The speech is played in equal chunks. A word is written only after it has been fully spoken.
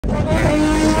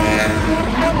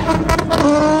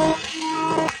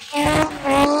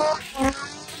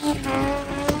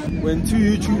When two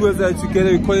YouTubers are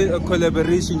together, we call it a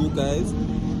collaboration, you guys.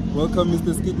 Welcome,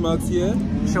 Mr. Skid Marks here.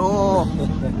 Sure.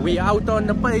 We out on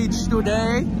the page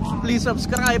today. Please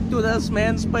subscribe to this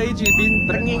man's page. He's been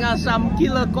bringing us some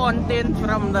killer content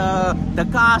from the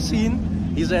car scene.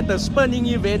 He's at a spinning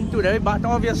event today, but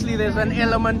obviously there's an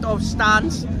element of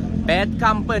stunts. Bad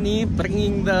company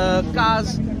bringing the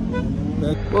cars.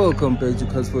 Welcome back to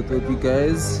Cars for Therapy,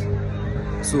 guys.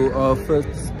 So our first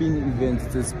spin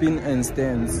event, the spin and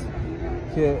stands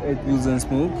here at Wheels and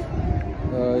Smoke.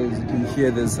 As you can hear,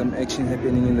 there's some action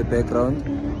happening in the background.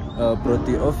 Brought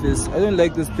the office. I don't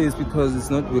like this place because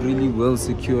it's not really well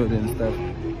secured and stuff.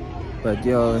 But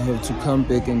yeah, I'll have to come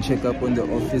back and check up on the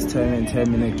office time and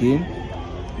again.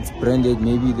 It's branded,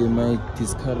 maybe they might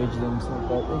discourage themselves,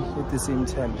 but at the same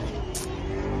time,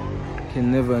 can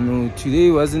never know.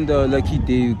 Today wasn't our lucky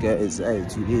day, you guys.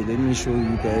 Today, let me show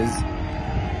you guys.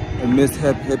 A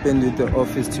mishap happened with the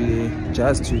office today,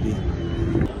 just today.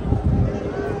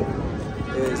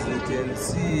 As you can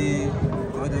see,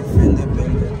 got a fender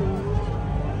bender.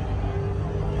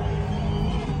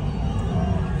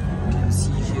 You can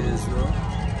see here as well.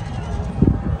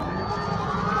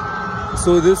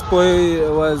 So this boy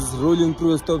was rolling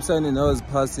through a stop sign and I was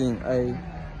passing. I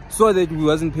saw that he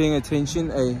wasn't paying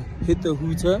attention. I hit the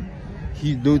hooter.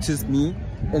 He noticed me.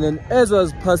 And then as I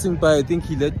was passing by, I think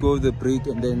he let go of the brake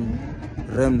and then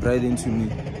rammed right into me.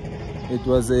 It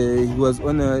was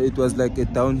like a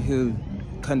downhill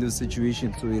kind of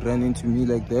situation, so he ran into me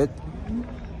like that.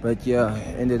 But yeah, I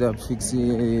ended up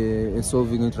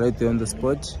solving it right there on the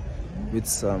spot with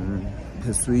some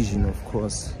persuasion, of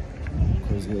course,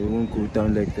 because it won't go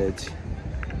down like that.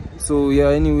 So yeah,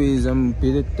 anyways, I'm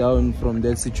bedded down from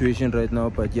that situation right now,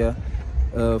 but yeah,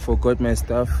 forgot my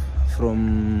stuff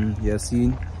from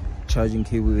Yasin, charging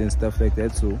cables and stuff like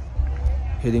that. So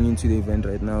heading into the event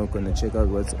right now, gonna check out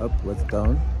what's up, what's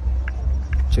down,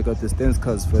 check out the stance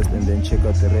cars first and then check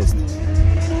out the rest.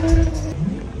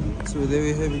 So there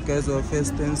we have it, guys, our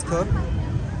first stance car.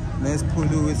 Nice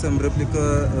Polo with some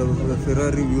replica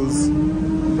Ferrari wheels,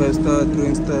 5-star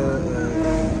Throwing Star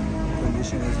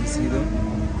condition as you see them.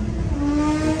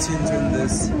 The tint on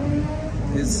this,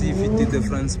 let's see if it did the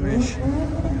front smash.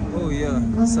 Oh yeah,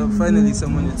 so finally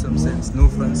someone with some sense. No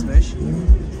front smash.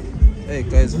 Hey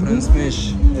guys, front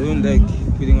smash, I don't like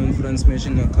putting on front smash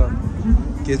in a car.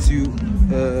 Gets you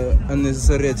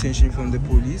unnecessary attention from the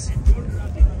police.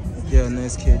 Yeah,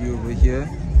 nice caddy over here.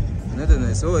 Another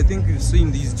nice. Oh, I think we've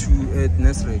seen these two at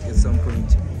Nasrec at some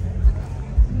point.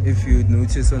 If you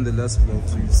notice on the last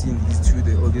vlogs, we've seen these two.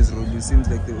 They always roll. It seems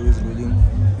like they're always rolling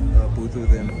both of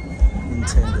them in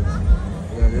tandem.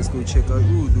 Yeah, let's go check out.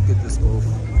 Ooh, look at this Golf.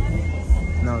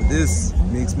 Now this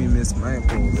makes me miss my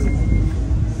Golf.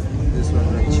 This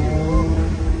one right here.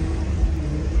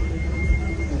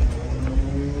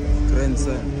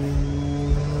 Grandson.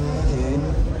 Okay.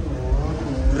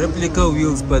 Replica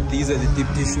wheels, but these are the deep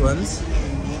dish ones.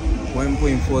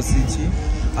 1.4 CT.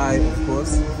 I, of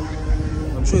course.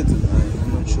 I'm sure it's an I.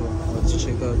 I'm not sure. I'll have to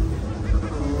check out.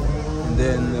 And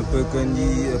then a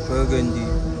Burgundy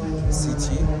CT.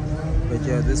 But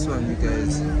yeah, this one, you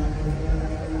guys,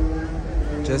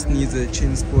 just needs a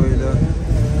chin spoiler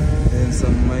and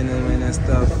some minor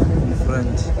stuff in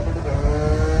front.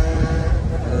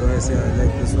 Otherwise, yeah, I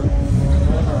like this one.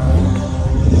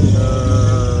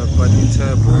 Body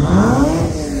turbo.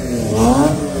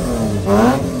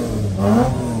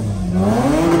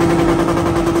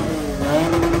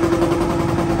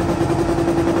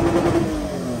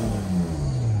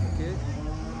 Okay,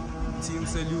 Team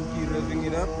Saluki revving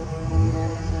it up.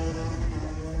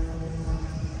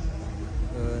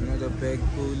 Another bag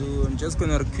Polo. I'm just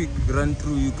gonna quick run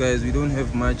through, you guys. We don't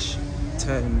have much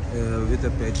time with the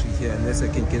battery here unless I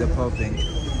can get a power bank.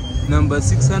 Number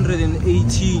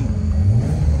 618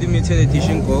 limited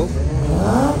edition Golf.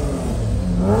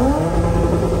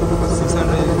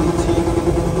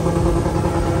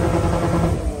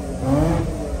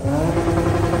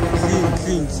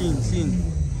 Clean.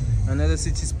 Another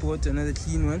City Sport, another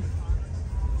clean one.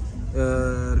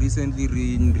 Recently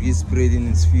resprayed in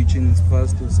its future, in its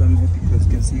past or something,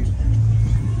 because you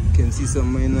can see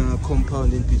some minor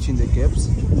compound in between the gaps.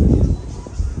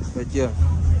 But yeah,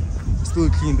 still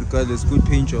clean regardless. Good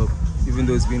paint job, even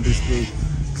though it's been resprayed.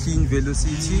 Clean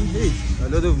Velocity. Hey, a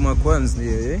lot of Mark 1s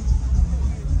there, eh?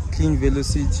 Clean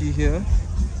Velocity here.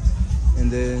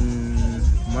 And then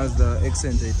Mazda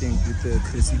Accent, I think, with the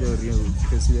Cressida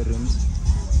rims.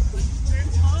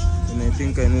 And I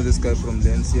think I know this guy from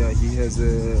Lancia. He has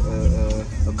a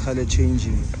color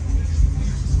changing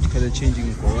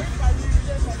Golf.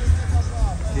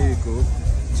 Here we go.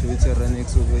 Toyota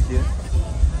Ranex over here.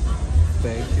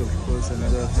 Back, of course,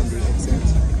 another Hyundai Accent.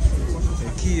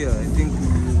 Kia, I think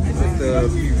at the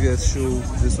previous show,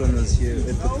 this one was here at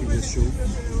the previous show.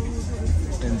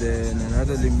 And then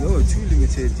another two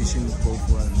limited edition both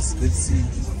ones. Let's see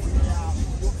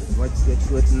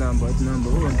what number.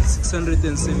 Oh,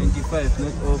 675,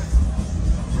 not off.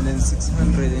 And then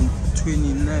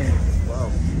 629. Wow.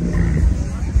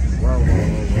 Wow.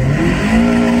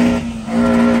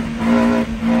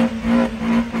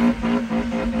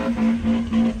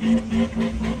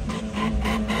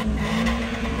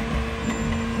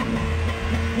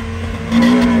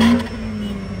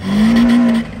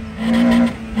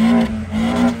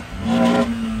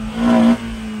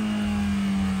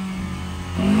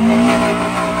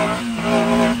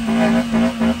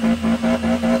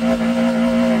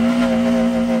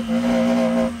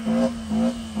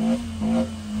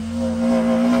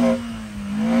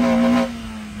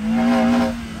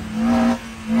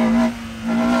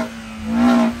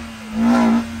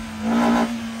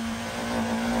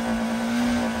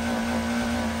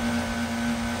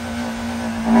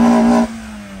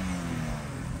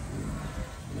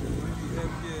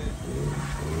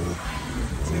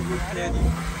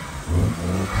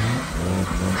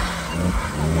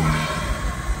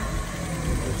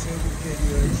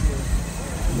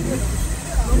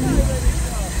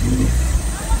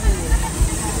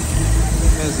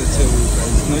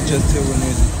 Not just turbo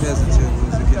noise, it has a turbo,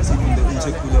 as you can see in the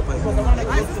intercooler pipe. Don't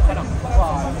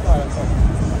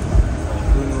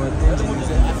know what engine is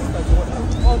that?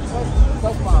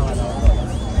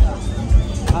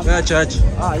 Yeah, Church.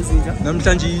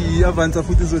 Namhlanje i-Avanza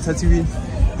futhi izothathiwe.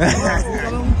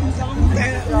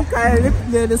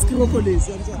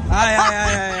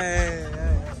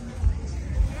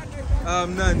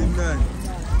 Mnandi.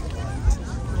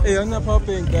 Hey, angina power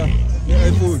bank la.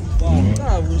 iPhone.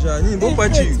 Cha kunjani?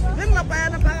 Ngobhajiwe.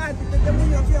 Ngingapayana phakathi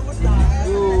tetemunye afika ngodala.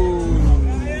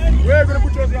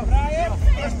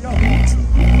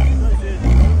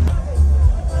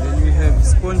 Then we have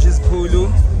Sponges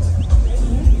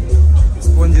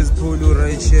Polo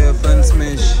right here, fan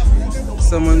smash.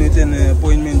 Someone with an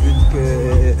appointment with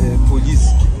police.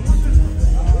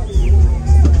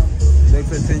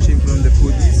 Likes attention from the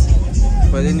police.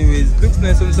 But anyways, looks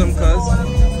nice on some cars.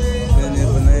 Then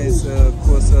have a nice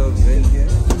Corsa van here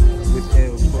with air,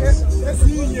 of course.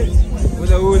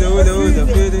 Hold,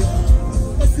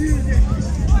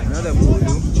 another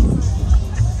Polo.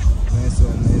 Nice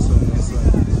one.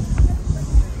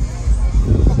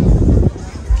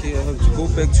 Okay, I have to go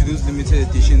back to those limited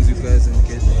editions, you guys, and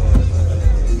get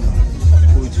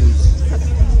photos.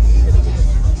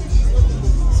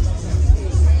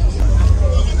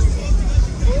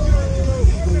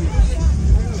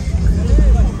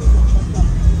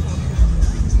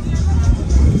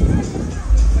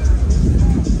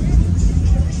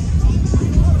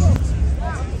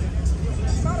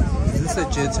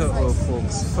 Jetta or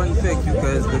Fox. Fun fact, you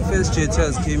guys, the first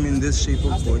Jettas came in this shape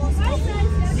of body. I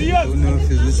don't know if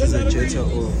this is a Jetta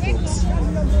or a Fox.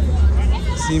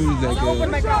 Seems like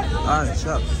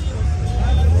sharp.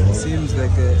 Seems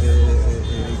like a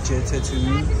Jetta to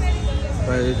me,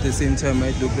 but at the same time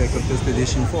might look like a first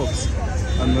edition Fox.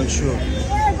 I'm not sure.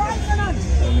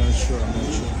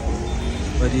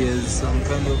 But he has some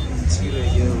kind of interior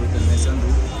here with a nice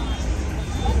sunroof.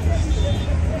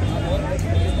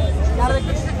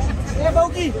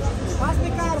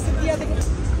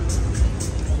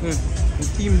 The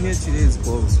theme here today is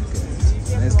balls, you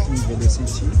guys. Nice clean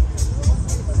Velocity.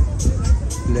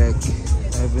 Black.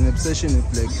 I have an obsession with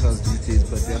black cars these days,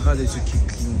 but they're harder to keep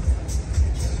clean.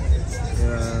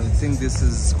 I think this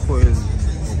is coil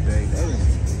or bag. I don't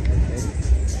know.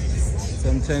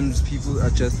 Sometimes people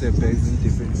adjust their bags in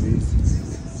different ways.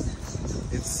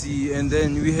 Let's see, and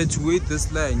then we had to wait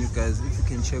this line, you guys. If you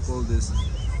can check all this.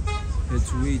 Had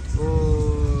to wait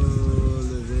all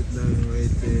of that line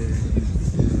right there.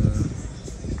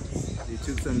 They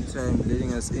took some time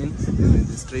letting us in, the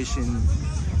registration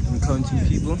and counting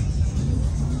people.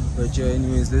 But yeah,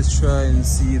 anyways, let's try and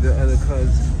see the other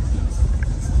cars.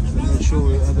 I'm not sure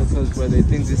where other cars, but I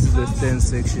think this is the stand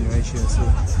section right here. So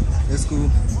let's go.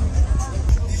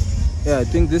 Yeah, I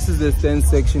think this is the stand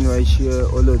section right here,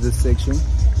 all of this section.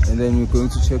 And then we're going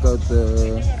to check out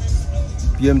the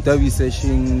BMW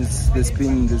sessions, the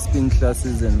spin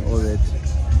classes and all that.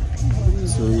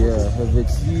 So yeah, have a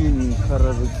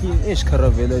clean-ish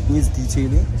Caravella. It needs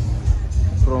detailing.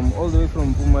 From all the way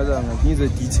from Mpumalanga, it needs a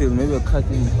detail, maybe a cut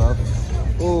in half.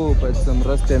 Oh, but some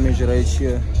rust damage right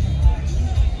here.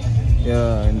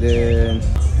 Yeah, and then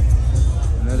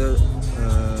another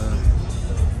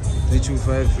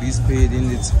 325 respayed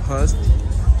in its past.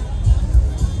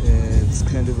 It's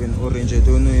kind of an orange. I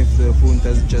don't know if the phone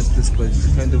does justice, but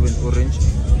it's kind of an orange.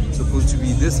 It's supposed to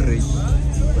be this red,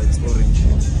 but it's orange.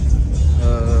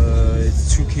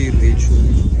 It's 2K ratio.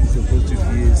 It's supposed to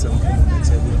be some kind of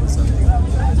metallic or something.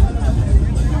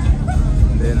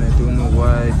 And then I don't know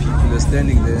why people are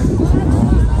standing there.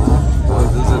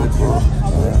 Oh, those are the people.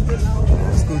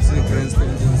 Let's go to the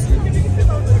grandstand and see.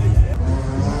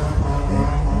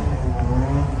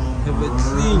 Have a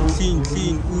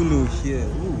clean Uno here.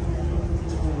 Ooh.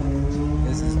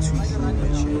 This is too clean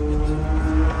actually.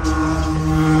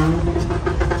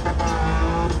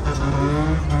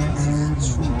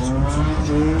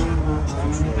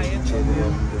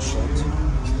 The shot.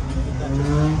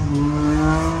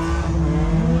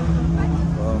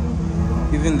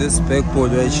 Even this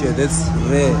backboard right here, that's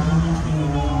rare.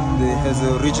 It has the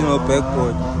original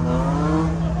backboard.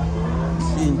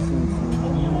 Clean.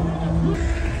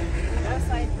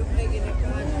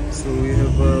 So we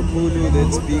have a polo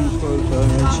that's being called down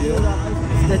right here.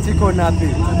 That's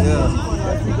nothing. Yeah.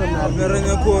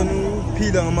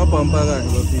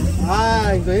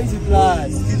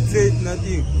 Still trade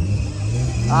nothing.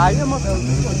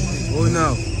 Oh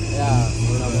now. Yeah.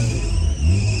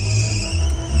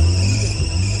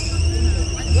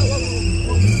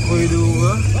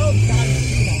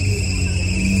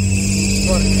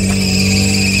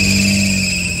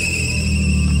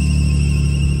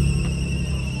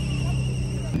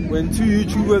 When two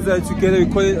YouTubers are together, we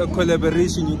call it a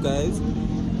collaboration, you guys.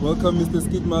 Welcome, Mr.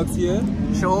 Skid Marks here.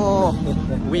 Sure.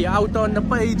 We out on the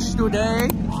page today.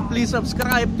 Please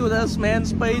subscribe to this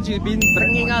man's page. He's been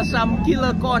bringing us some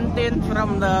killer content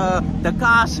from the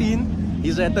car scene.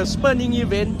 He's at a spinning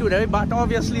event today, but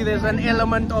obviously there's an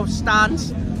element of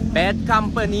stunts. Bad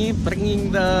company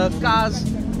bringing the cars.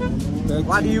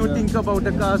 What do you think about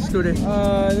the cars today?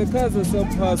 The cars are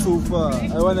subpar so far.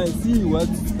 I want to see what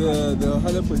the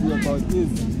jalapeno about is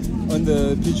on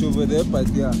the pitch over there, but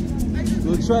yeah.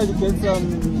 We'll try to get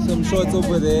some shots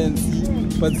over there and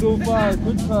see. But so far,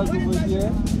 good cars over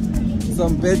here.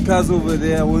 Some bad cars over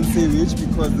there. I won't say which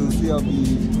because they'll see I'll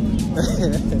be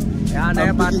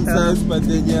I'm picking sides, but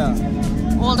then yeah.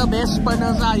 All the best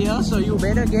spinners are here, so you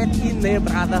better get in there,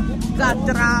 brother.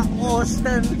 Katra,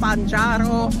 Austin,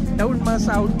 Pancharo. Don't miss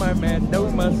out, my man.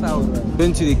 Don't miss out.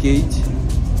 Went to the gate.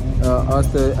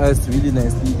 Asked really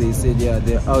nicely. They said, yeah,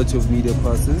 they're out of media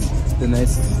passes. The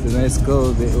nice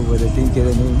girl there over there, didn't get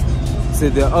her name,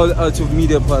 said they're all out of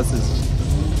media passes.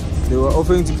 They were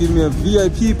offering to give me a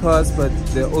VIP pass, but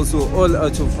they're also all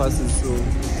out of passes, so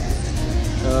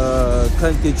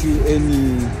can't get you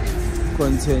any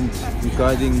content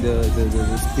regarding the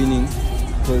spinning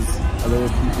because a lot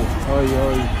of people.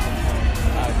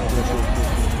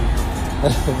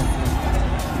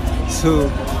 So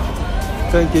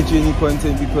can't get you any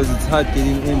content because it's hard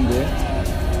getting in there.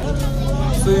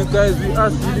 So you guys, we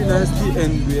asked really nicely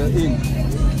and we are in.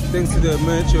 Thanks to the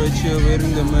merch right here,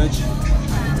 wearing the merch.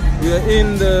 We are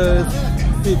in the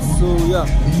pits, so yeah.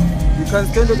 You can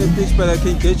stand on the pitch, but I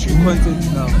can get you content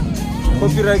now.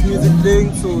 Copyright music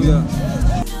playing, so yeah.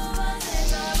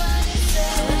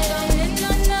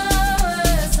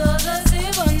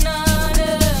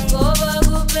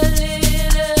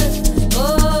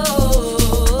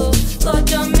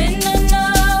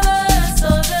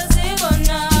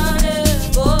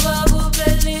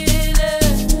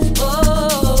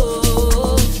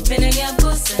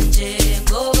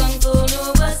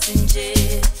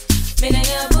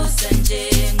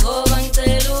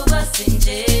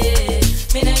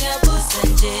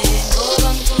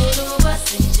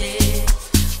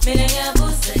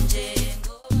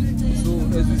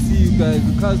 Guys,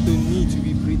 the cars don't need to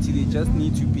be pretty, they just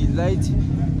need to be light,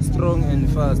 strong and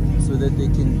fast so that they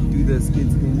can do the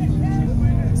skids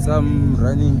in. Some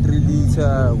running 3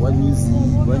 liter, 1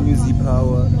 UZ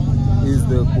power is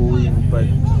the going, but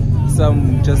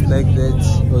some just like that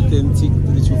authentic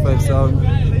 325 sound,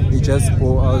 they just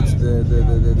pour out the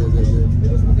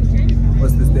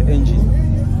engine,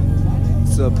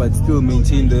 so but still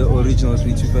maintain the original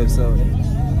 325 sound.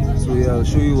 So yeah, I'll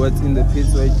show you what's in the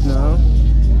pits right now.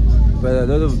 But a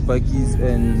lot of buggies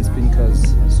and spin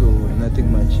cars, so nothing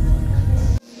much.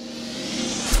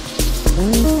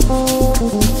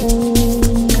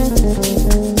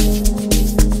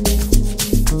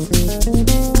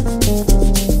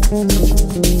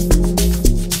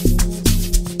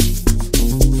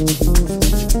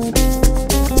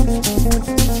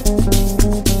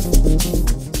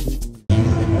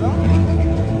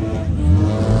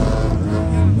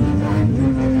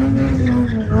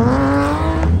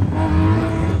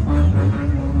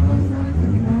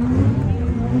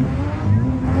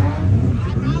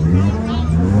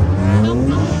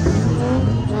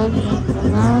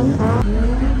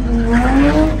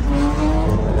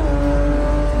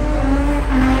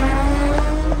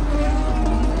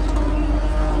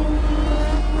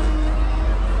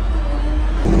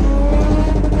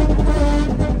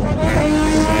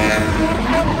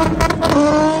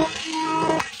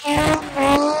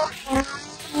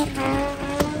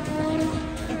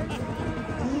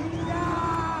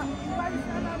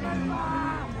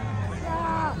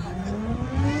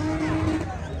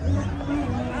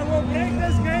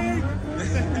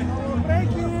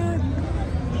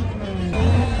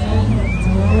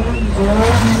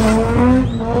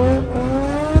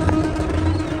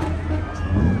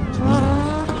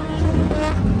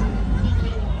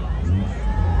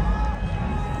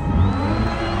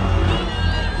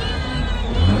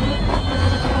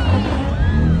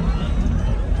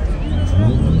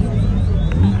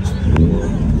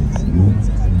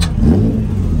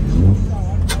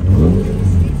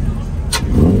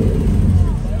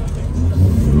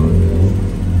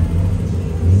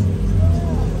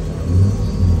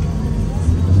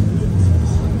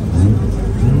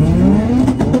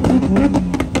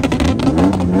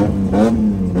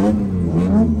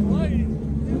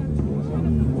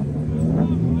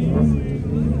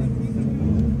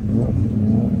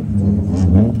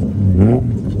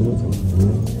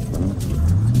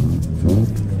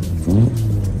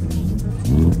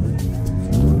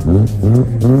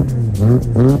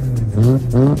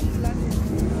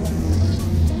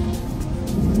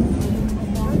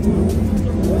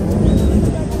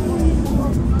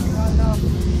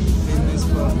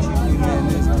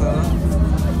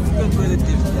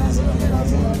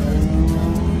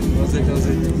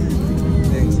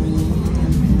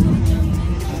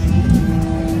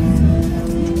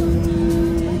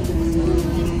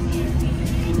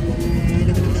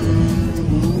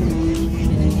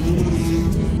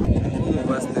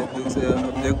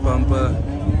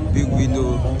 Big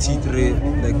window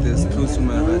T3 like this close to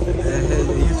my heart. I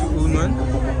used to own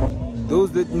one.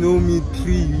 Those that know me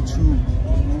pre-YouTube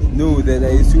know that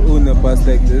I used to own a bus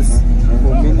like this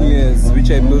for many years,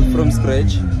 which I built from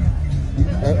scratch.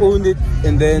 I owned it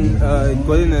and then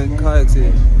got in a car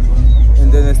accident,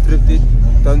 and then I stripped it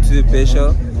down to the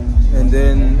basher, and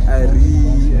then I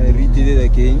redid it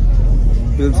again,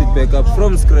 built it back up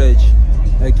from scratch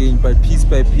again, but piece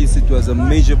by piece. It was a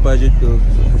major budget build,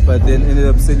 but then ended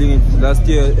up selling it last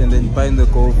year and then buying the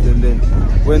Golf. And then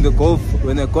when I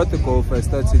got the Golf, I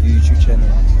started the YouTube channel.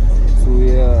 So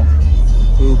yeah,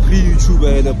 so pre-YouTube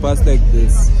I had a bus like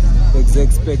this,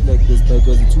 exact spec like this, but it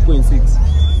was a 2.6.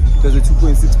 It was a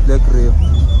 2.6 black rail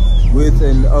with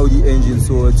an Audi engine,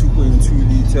 so a 2.2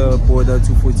 liter Border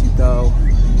 240 thou,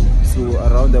 so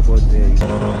around about there.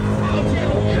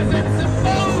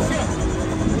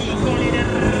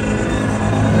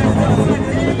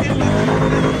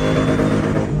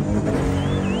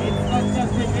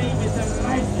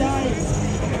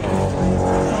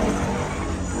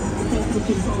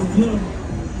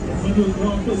 When you go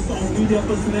on to social media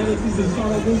personalities, and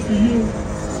shout out this for you.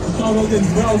 Shout out this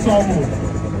Wells Almo,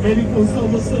 medical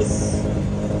services.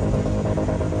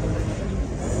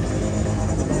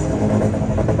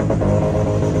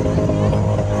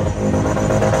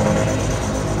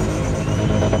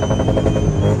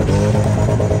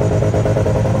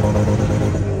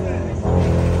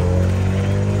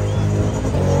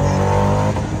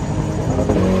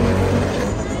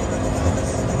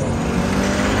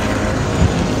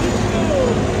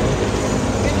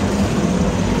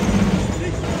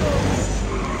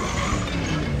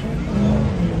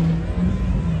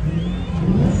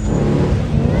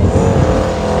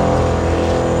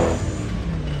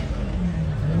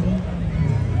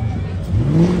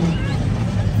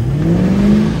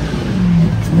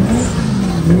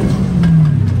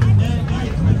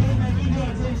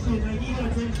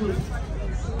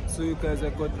 So you guys, I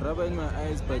got rubber in my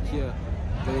eyes, but yeah,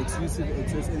 the exclusive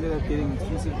access ended up getting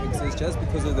exclusive access just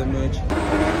because of the merch.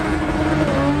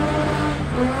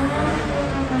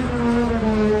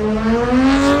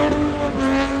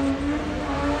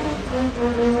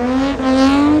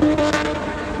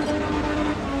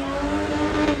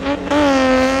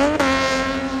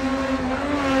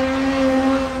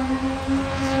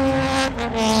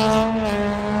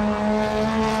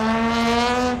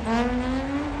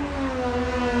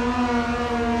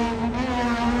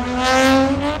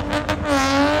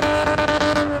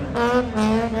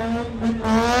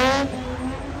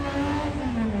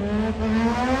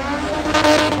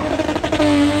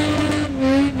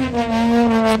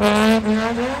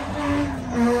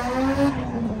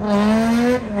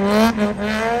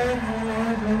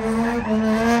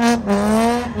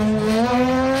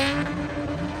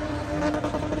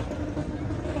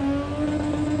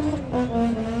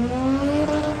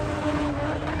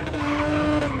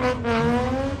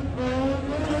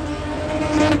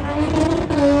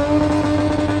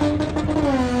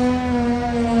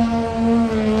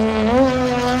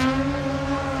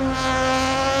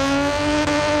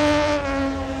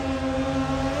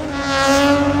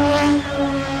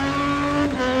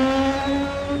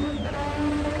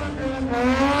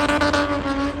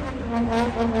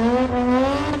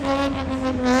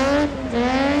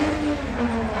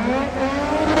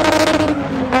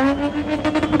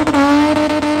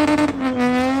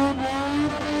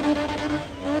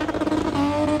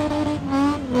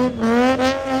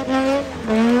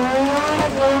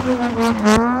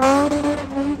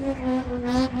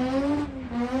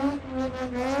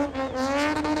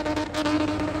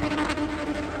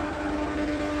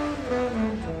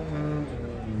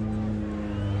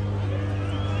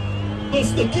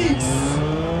 Mr. Geeks.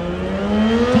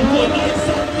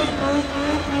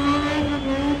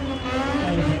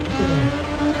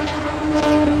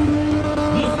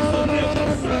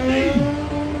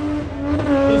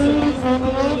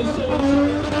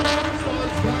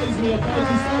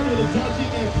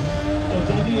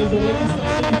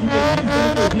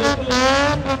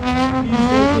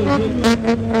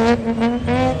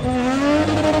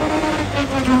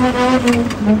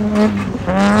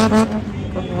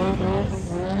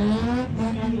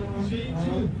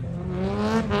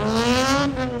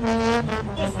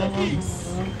 Geeks.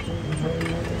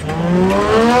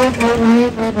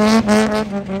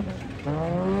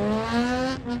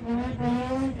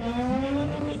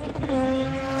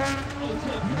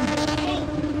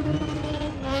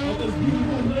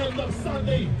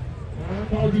 Sunday,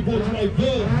 proudly brought to my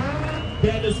girl,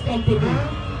 Dennis Company.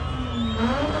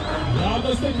 Ja,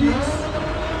 Mr. Geeks.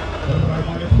 Wij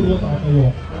gaan het groot aan,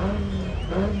 joh.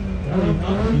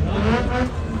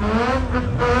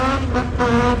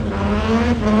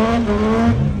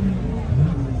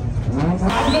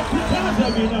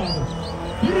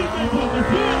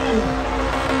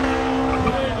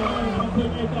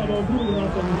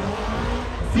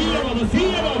 Zie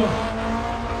je, mama.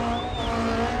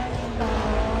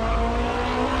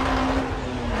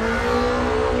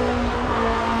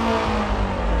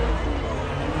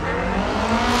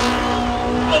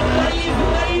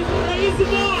 Raise the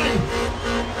boy!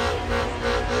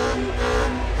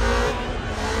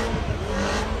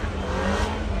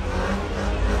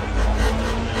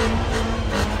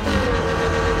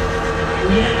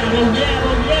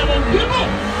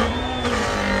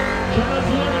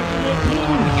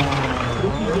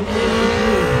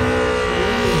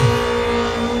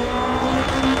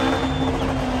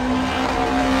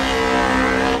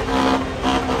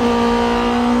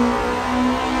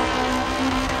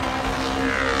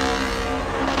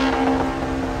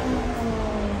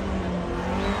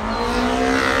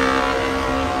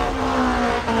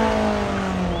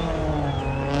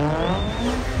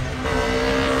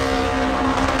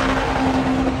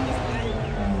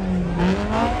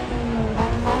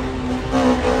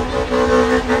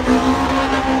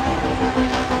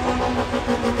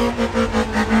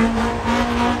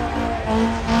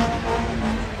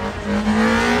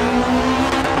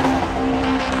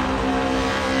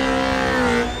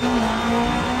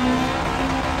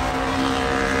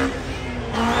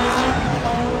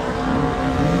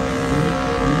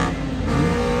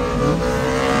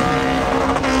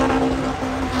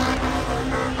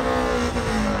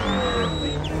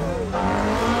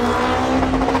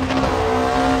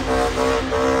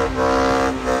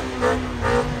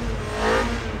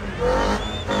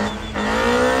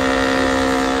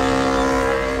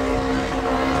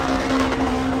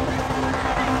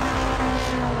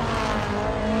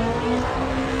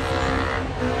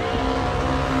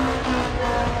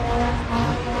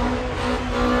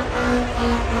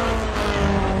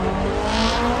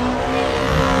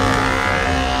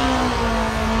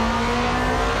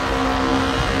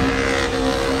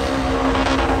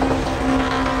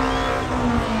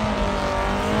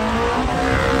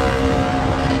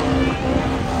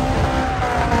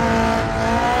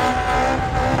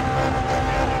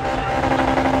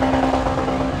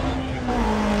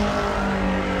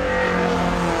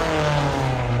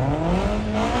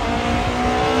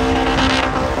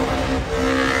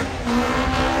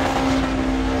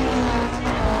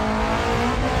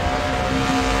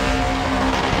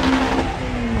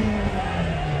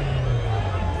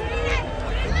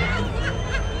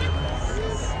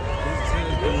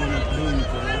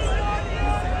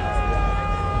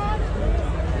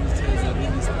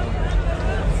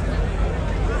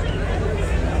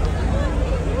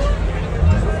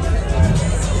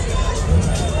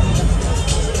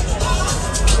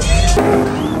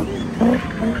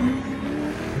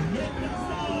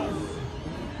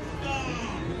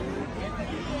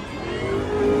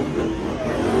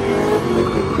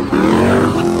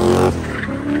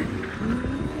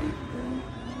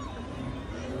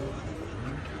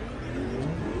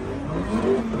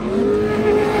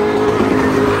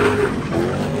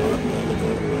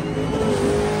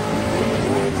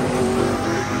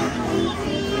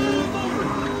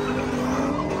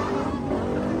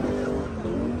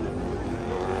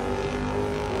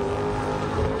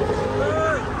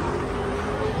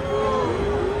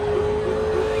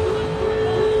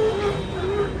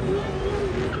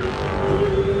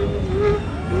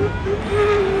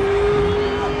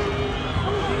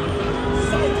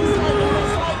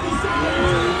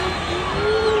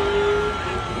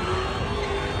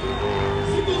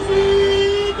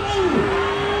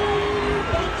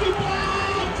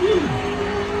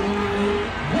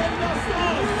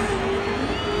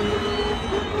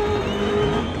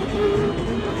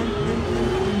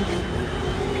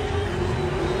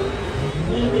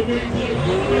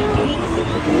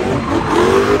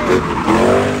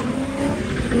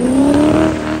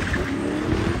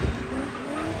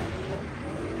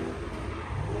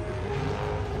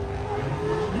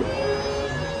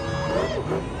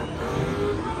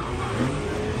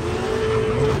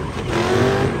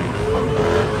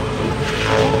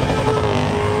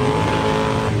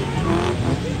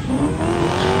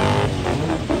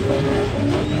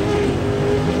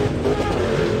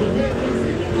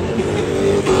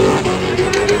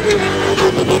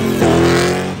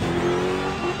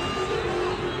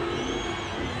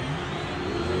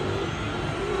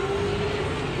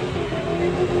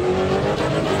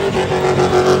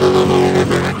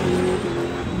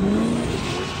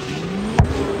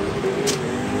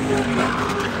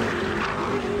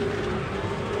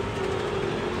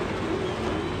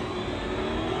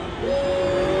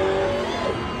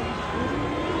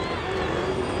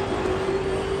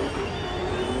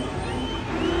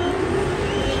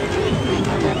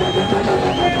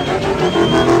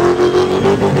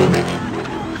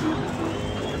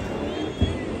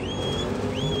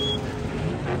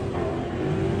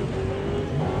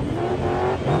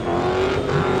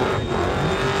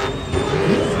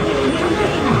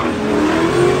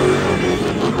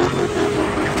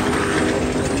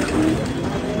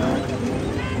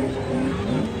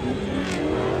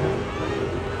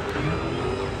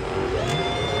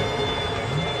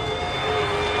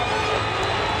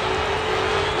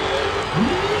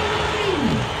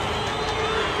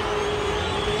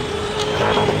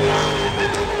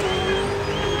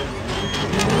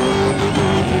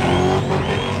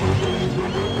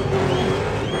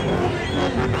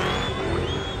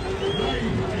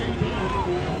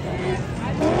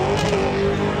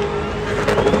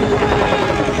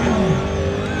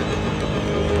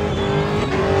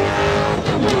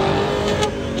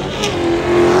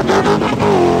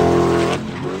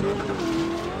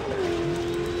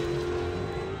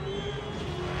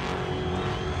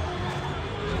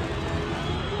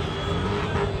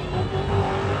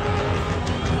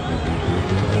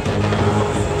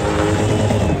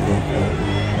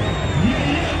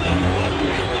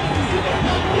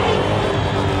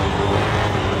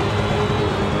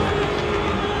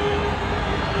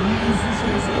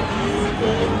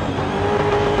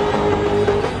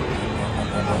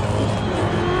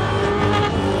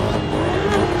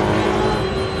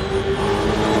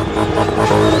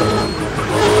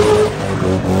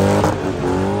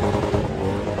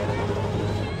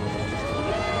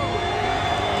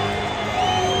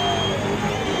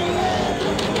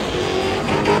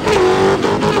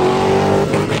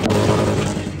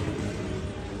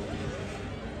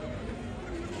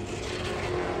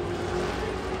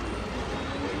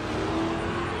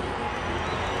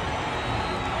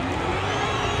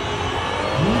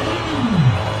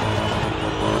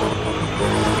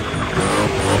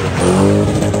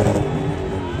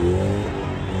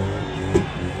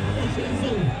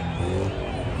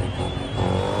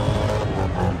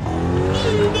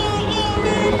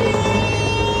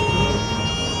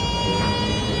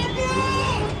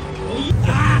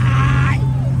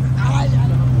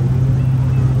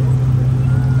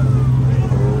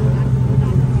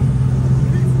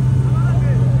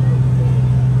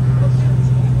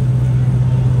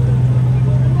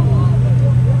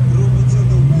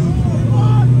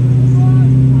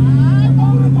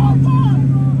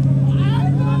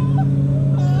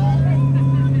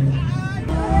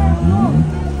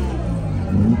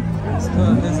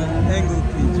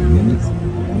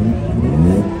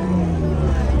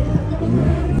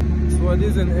 What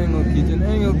is an angle kit? An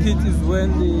angle kit is when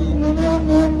they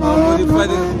modify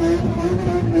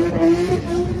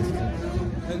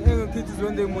an angle kit is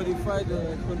when they modify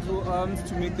the control arms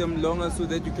to make them longer so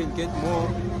that you can get more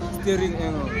steering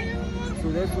angle.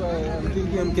 So that's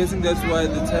why I'm guessing that's why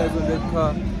the tires on that car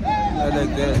are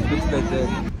like that, looks like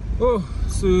that. Oh,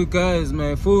 so guys,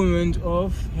 my phone went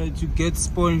off. Had to get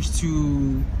Sponge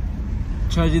to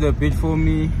charge it a bit for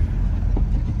me.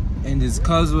 And his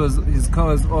car was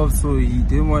off, so he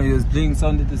was playing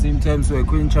sound at the same time, so I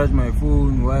couldn't charge my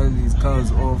phone while his car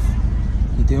was off.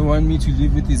 He didn't want me to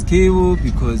leave with his cable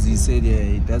because he said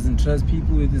he doesn't trust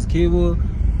people with his cable.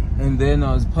 And then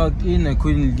I was parked in, I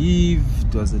couldn't leave.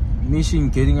 It was a mission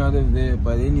getting out of there,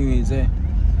 but anyways,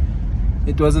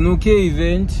 it was an okay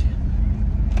event.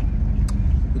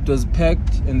 It was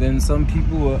packed, and then some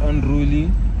people were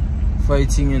unruly,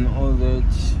 fighting and all that.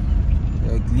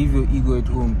 Like, leave your ego at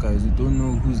home, guys. You don't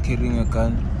know who's carrying a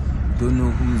gun, you don't know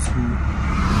who's who,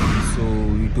 so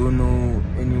you don't know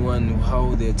anyone,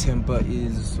 how their temper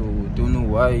is, so you don't know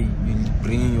why you're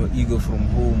bringing your ego from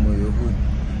home or your hood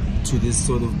to this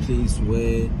sort of place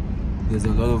where there's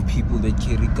a lot of people that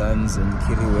carry guns and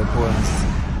carry weapons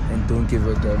and don't give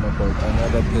a damn about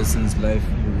another person's life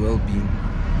or well-being.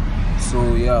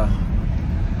 So yeah,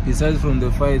 besides from the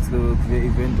fights, the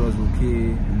event was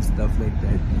okay and stuff like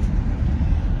that.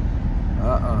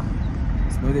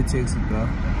 It's not a taxi, bro.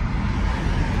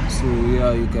 So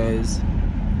yeah, you guys,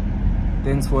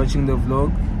 thanks for watching the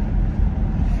vlog.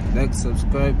 Like,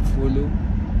 subscribe, follow,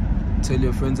 tell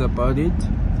your friends about it.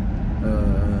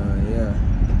 Yeah,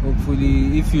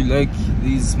 hopefully if you like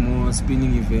these more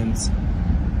spinning events,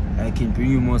 I can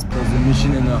bring you more spots. A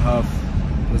mission and a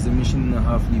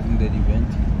half leaving that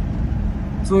event.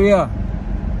 So yeah,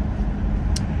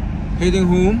 heading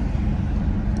home.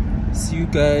 See you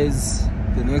guys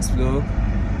the next vlog.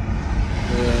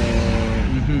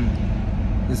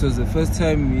 This was the first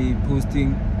time me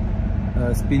posting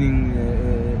spin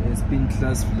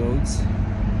class vlogs.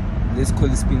 Let's call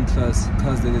it spin class.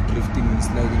 Cars that are drifting and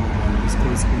sliding around, let's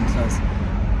call it spin class.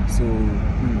 So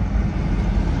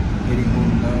heading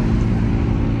home now.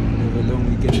 Have a long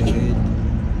weekend ahead.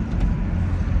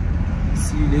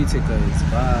 See you later, guys.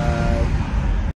 Bye.